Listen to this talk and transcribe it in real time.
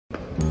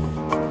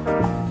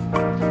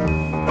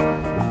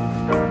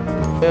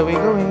Where are we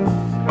going?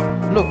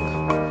 Look,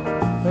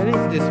 where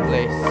is this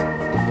place?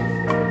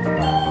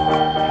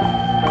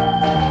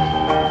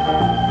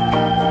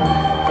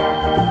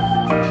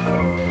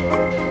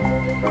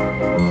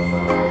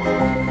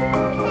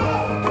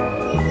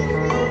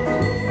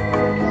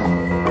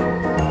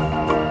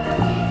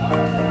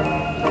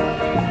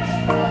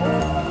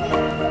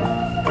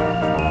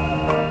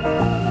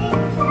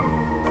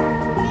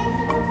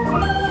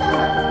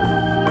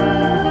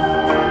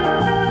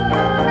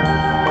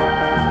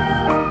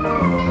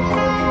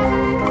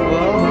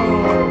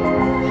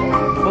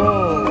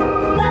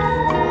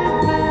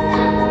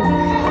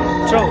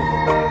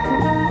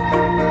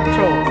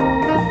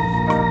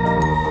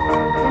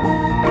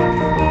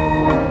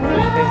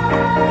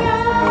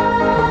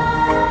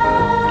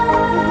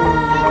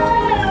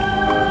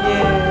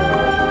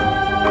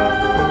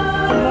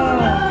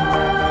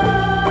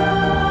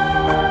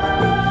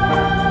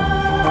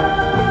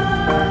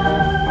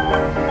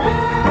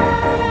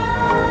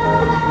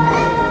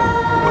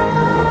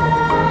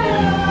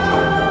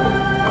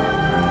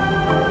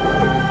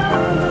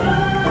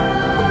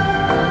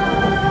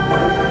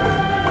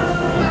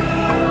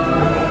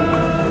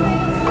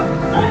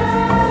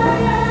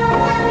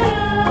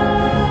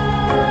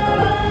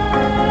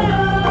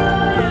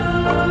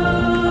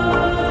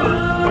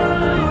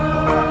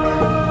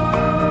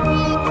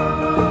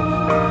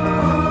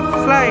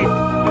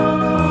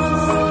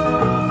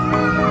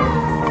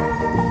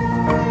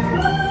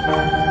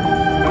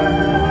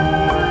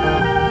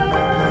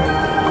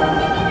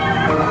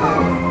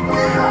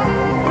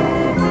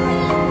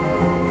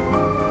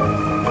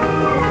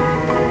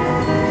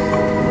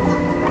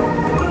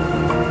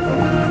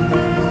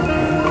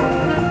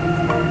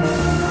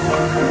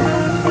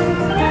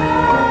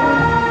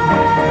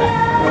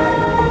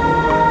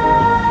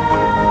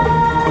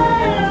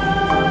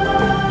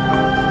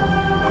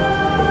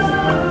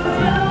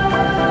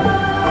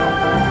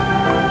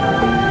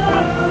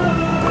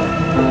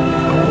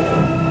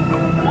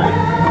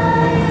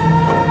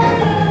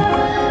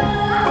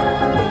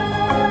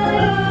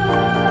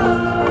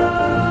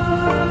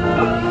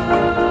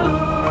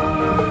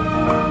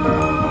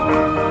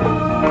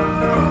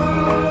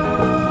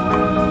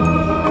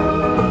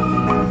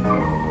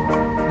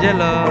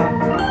 Gelo,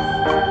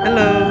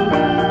 hello.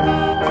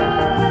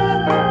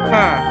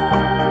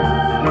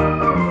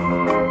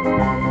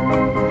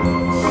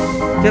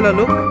 Gelo,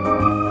 look.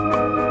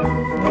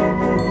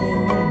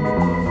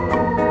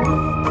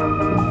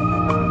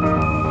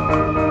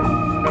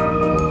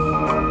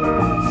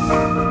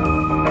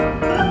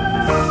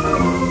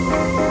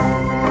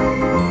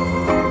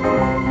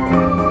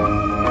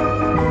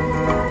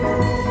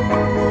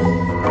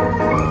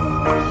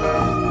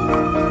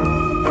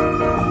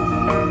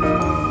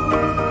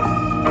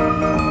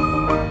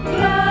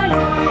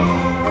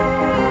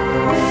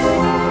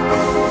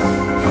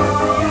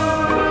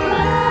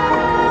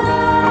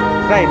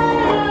 Right.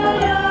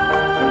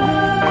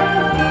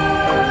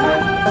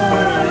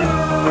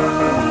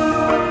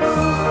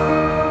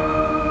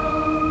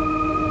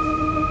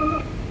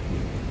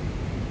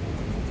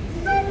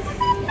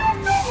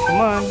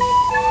 Come on.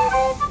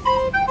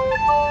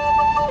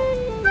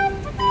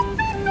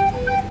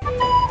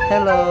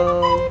 Hello.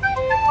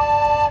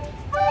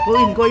 Go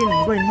in.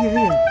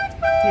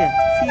 Here.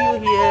 See you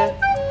here.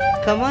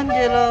 Come on,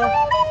 Gelo.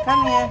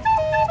 Come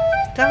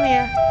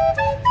here.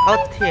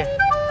 Out here.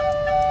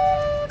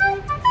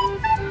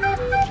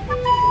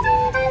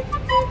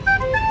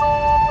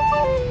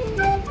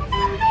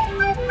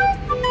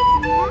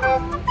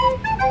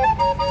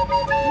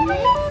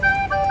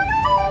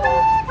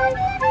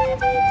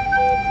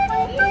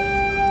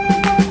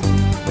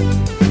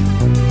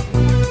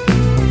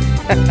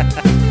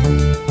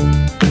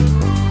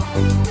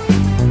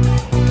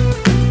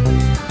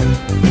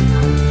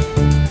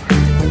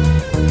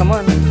 Come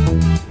on.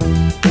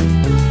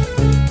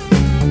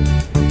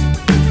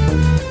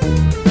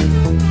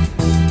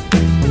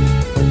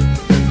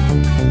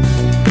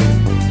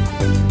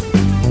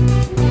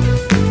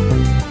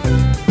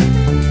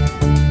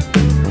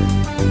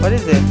 What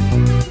is it?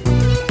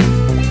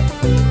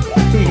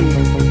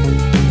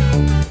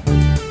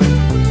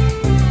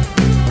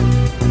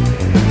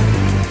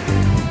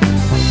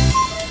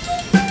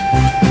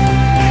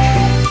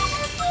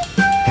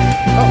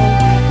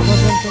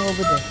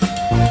 Over there.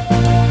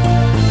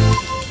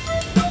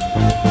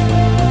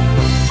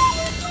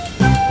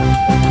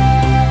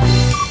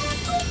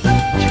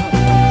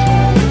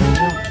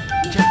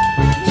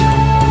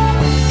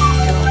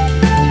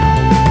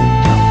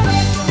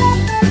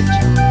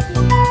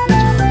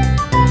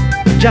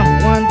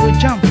 Jump, 1, 2,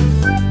 jump.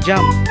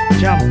 Jump.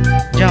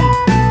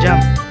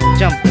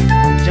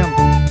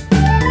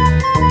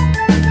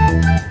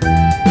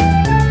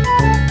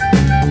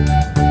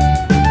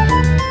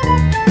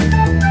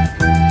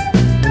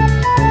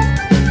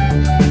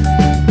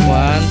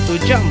 1, 2,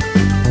 jump.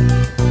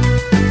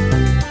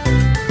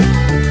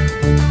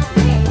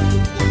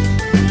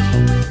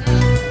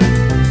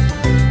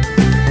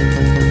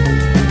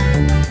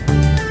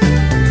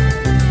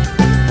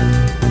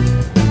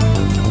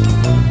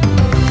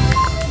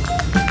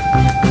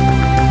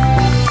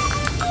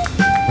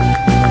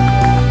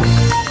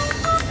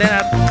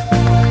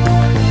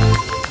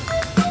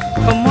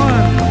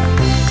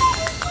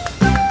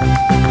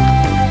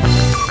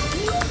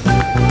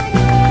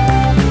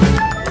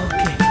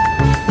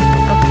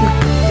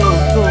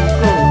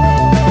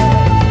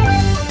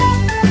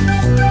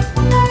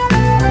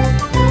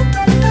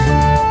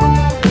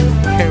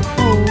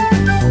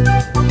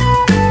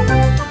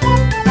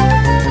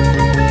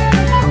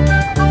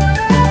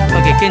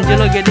 Can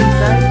Gelo get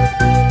inside?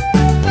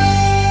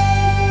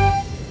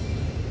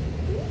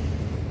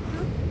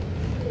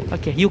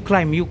 Okay, you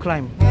climb, you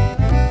climb.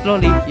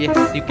 Slowly,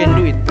 yes, you can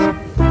do it.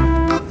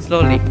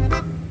 Slowly.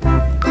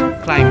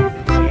 Climb.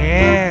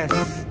 Yes.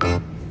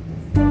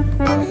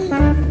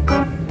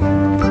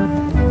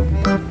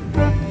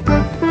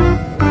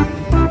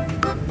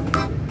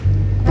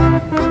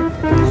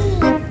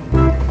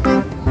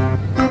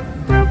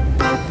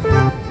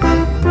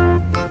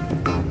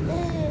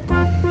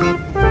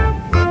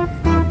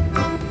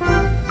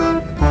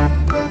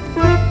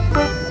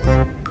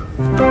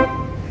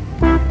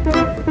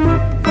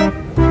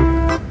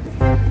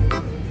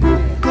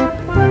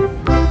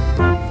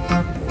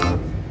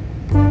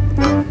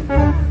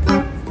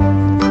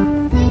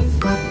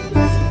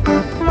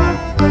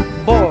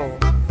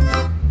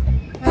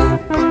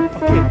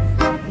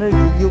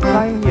 You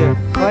climb here,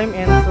 climb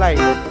and slide.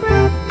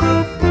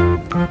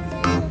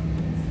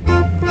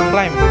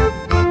 Climb.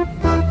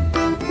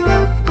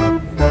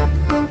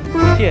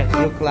 Here,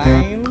 you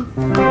climb,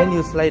 then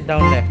you slide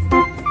down there.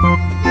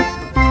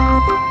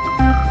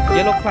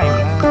 Gelo climb.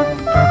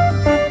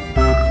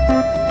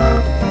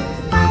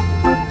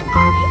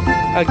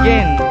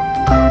 Again.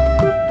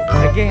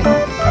 Again.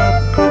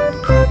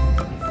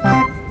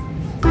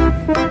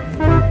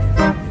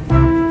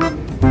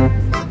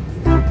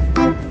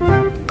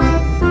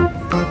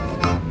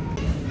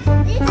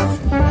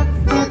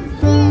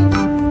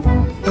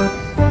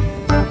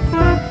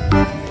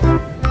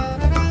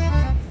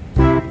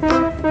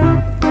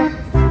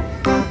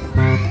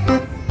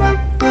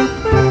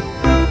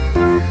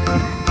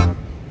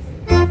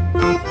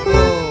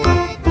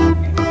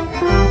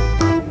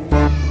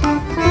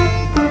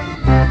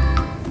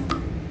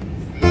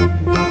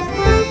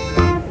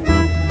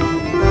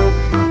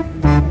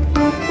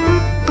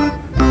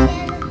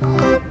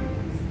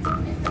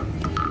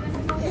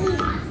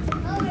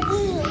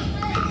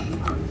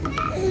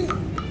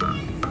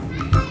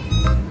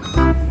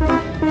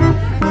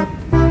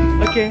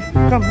 Okay,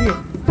 come here.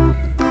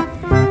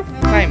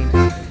 Climb.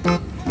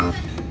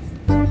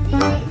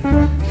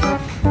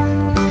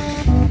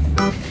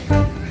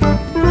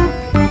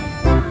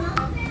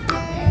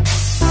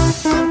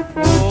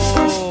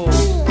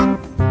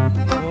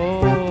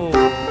 Oh.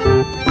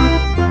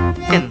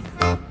 Can.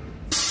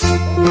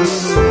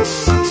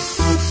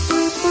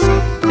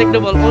 Take the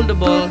ball, hold the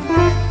ball.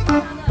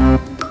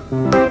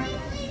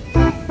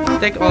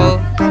 Take all.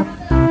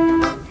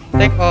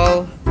 Take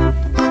all.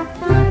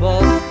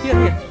 Balls.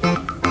 Here.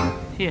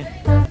 Here.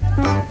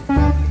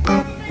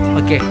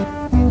 Okay.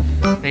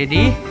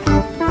 Ready?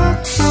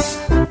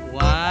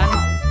 1,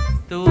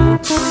 2,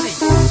 3.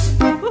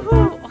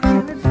 Woohoo! Okay,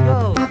 let's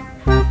go.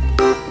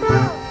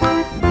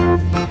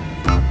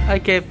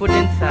 Okay, put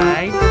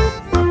inside.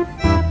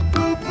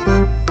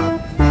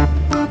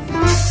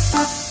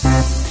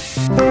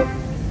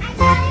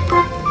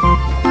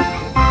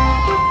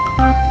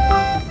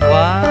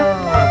 Wow.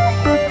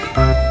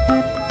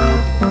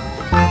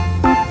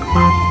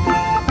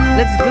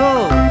 Let's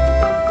go.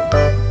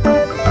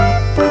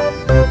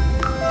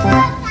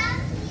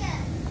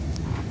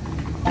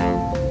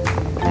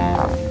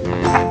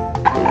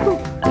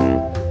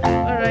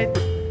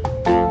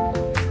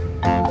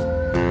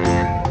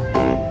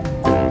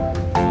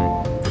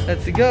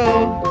 Let's go.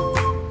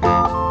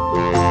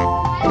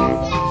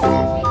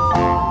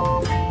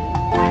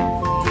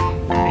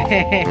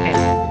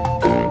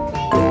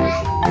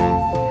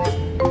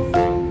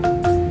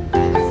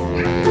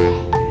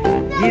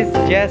 He's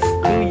just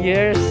 2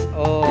 years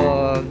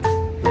old.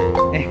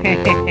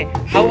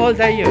 How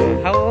old are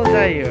you? How old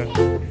are you?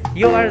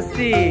 You are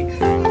 6.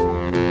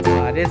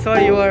 That's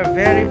why you are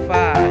very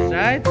fast,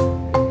 right?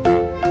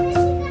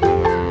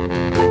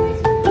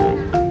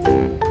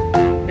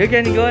 You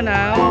can go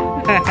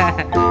now.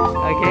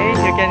 Okay,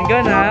 you can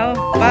go now.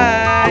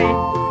 Bye.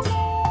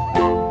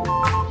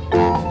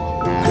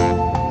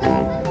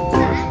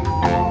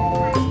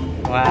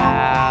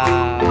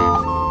 Wow.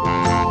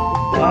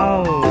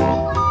 Wow.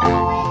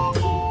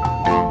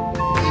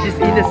 She's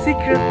in the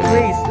secret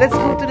place. Let's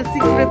go to the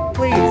secret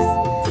place.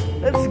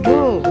 Let's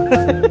go.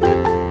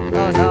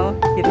 Oh no,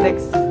 it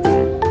takes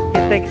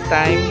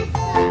time.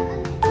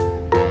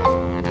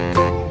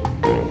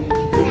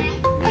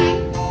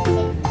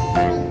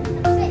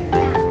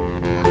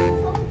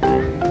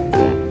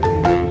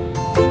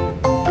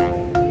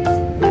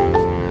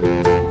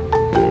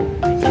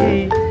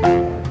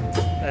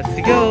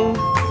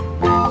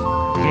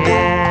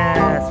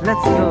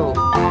 Let's go.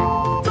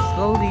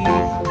 Slowly.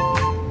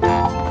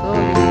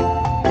 Slowly.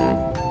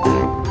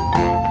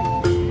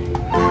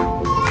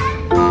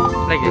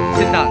 Like it.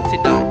 Sit down.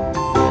 Sit down.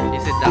 You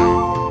sit down.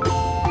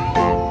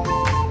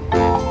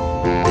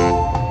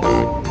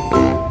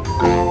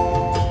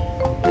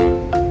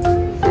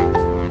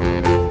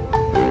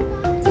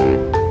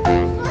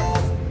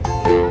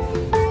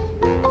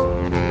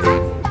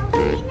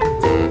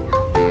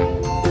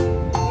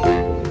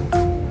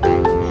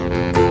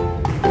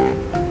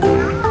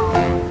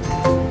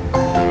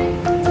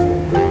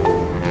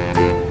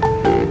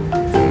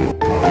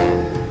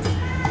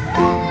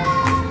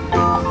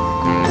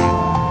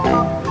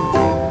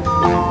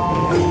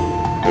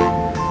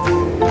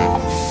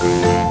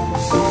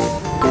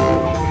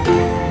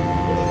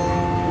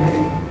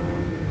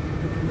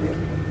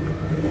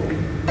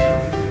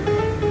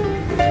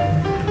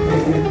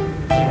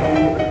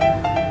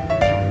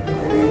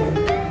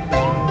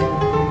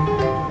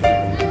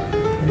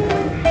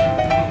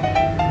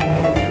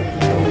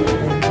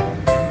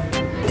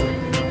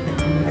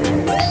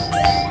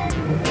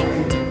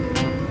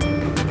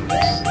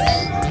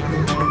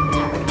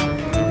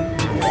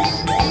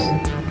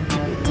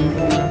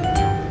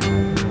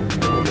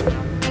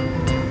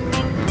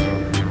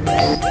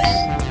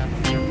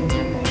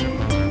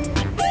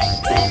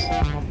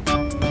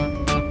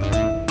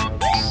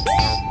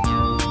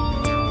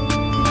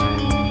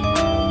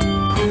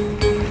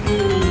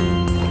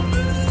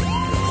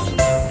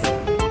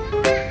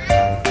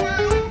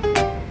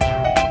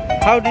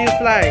 How do you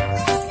slide?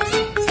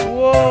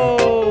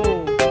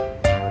 Whoa!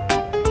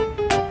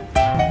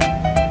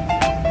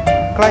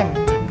 Climb.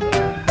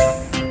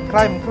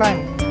 Climb, climb.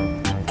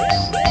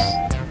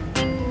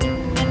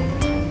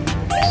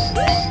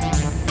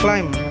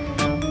 Climb.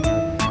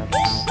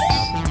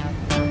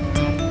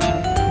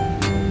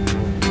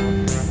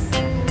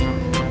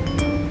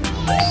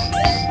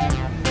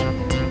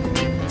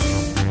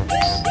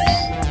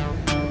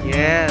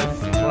 Yes,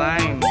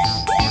 climb.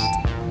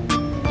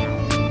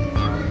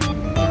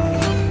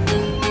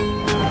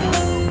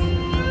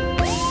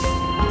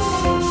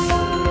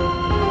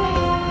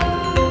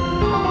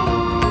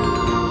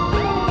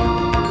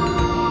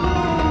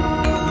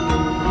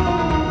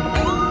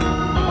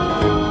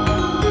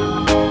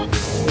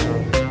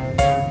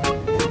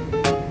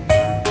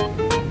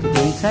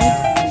 Inside?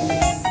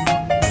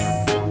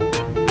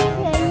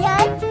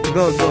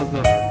 Go, go,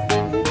 go.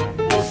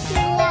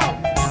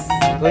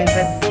 Go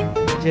inside.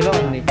 Gelo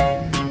only.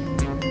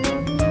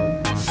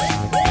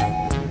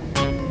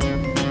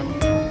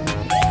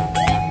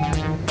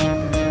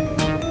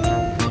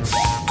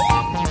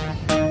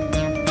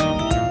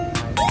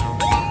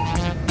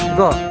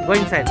 Go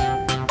inside.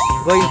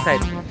 Go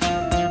inside.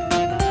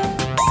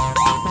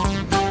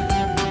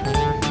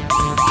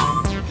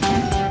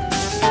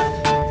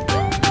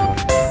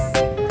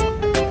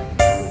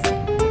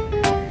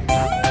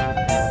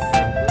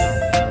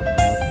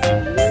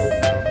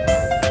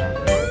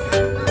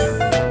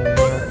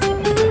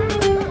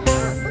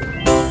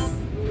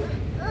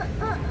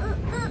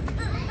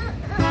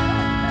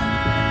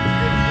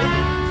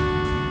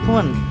 Come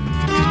on.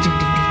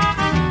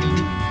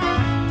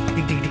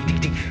 Dig, dig, dig, dig,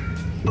 dig.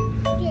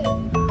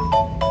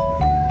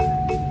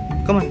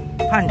 Come on.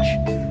 Punch.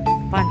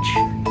 Punch.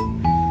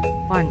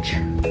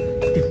 Punch.